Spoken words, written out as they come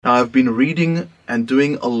Now, I've been reading and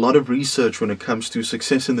doing a lot of research when it comes to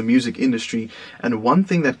success in the music industry, and one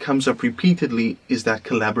thing that comes up repeatedly is that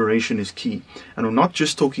collaboration is key. And I'm not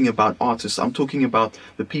just talking about artists, I'm talking about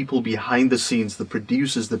the people behind the scenes, the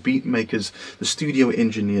producers, the beat makers, the studio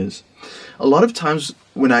engineers. A lot of times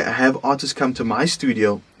when I have artists come to my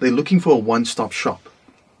studio, they're looking for a one-stop shop.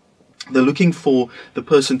 They're looking for the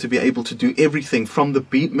person to be able to do everything from the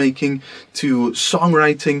beat making to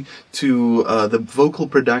songwriting to the vocal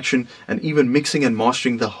production and even mixing and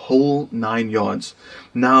mastering, the whole 9 yards.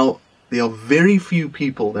 Now, there are very few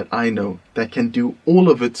people that I know that can do all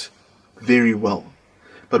of it very well.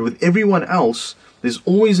 But with everyone else, there's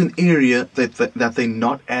always an area that they're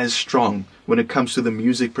not as strong when it comes to the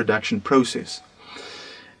music production process.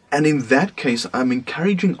 And in that case, I'm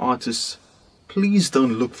encouraging artists, please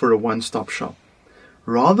don't look for a one-stop shop.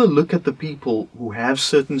 Rather look at the people who have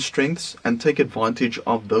certain strengths and take advantage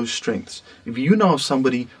of those strengths. If you know of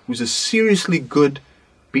somebody who's a seriously good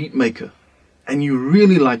beat maker and you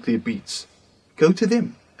really like their beats, go to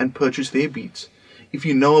them and purchase their beats. If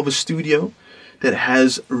you know of a studio that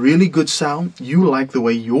has really good sound, you like the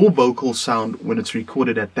way your vocals sound when it's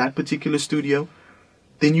recorded at that particular studio,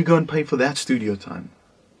 then you go and pay for that studio time.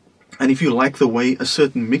 And if you like the way a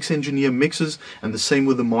certain mix engineer mixes, and the same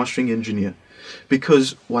with the mastering engineer.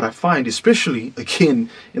 Because what I find, especially again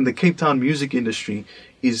in the Cape Town music industry,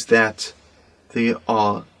 is that there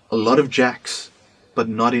are a lot of jacks, but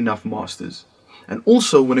not enough masters. And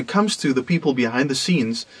also when it comes to the people behind the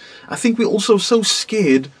scenes, I think we're also so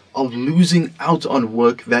scared of losing out on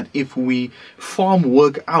work that if we farm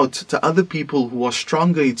work out to other people who are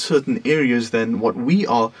stronger in certain areas than what we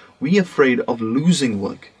are, we're afraid of losing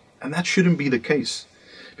work. And that shouldn't be the case.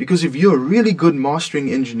 Because if you're a really good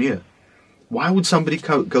mastering engineer, why would somebody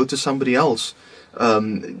go to somebody else,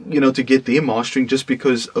 to get their mastering just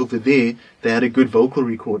because over there they had a good vocal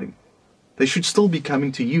recording? They should still be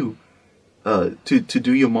coming to you to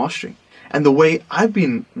do your mastering. And the way I've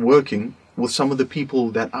been working with some of the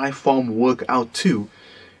people that I farm work out to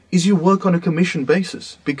is you work on a commission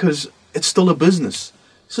basis because it's still a business.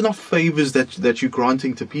 It's not favors that you're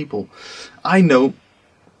granting to people. I know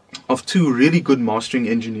of two really good mastering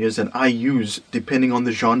engineers that I use depending on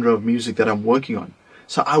the genre of music that I'm working on.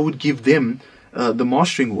 So I would give them the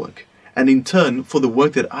mastering work, and in turn for the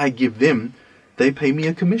work that I give them, they pay me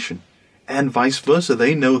a commission, and vice versa.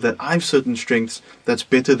 They know that I have certain strengths that's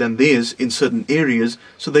better than theirs in certain areas,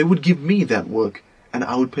 so they would give me that work and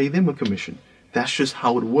I would pay them a commission. That's just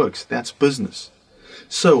how it works. That's business.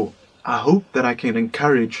 So I hope that I can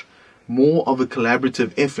encourage more of a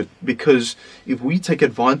collaborative effort, because if we take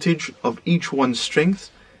advantage of each one's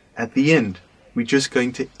strengths, at the end we're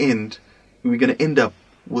going to end up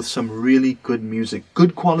with some really good music,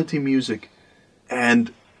 good quality music,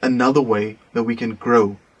 and another way that we can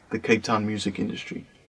grow the Cape Town music industry.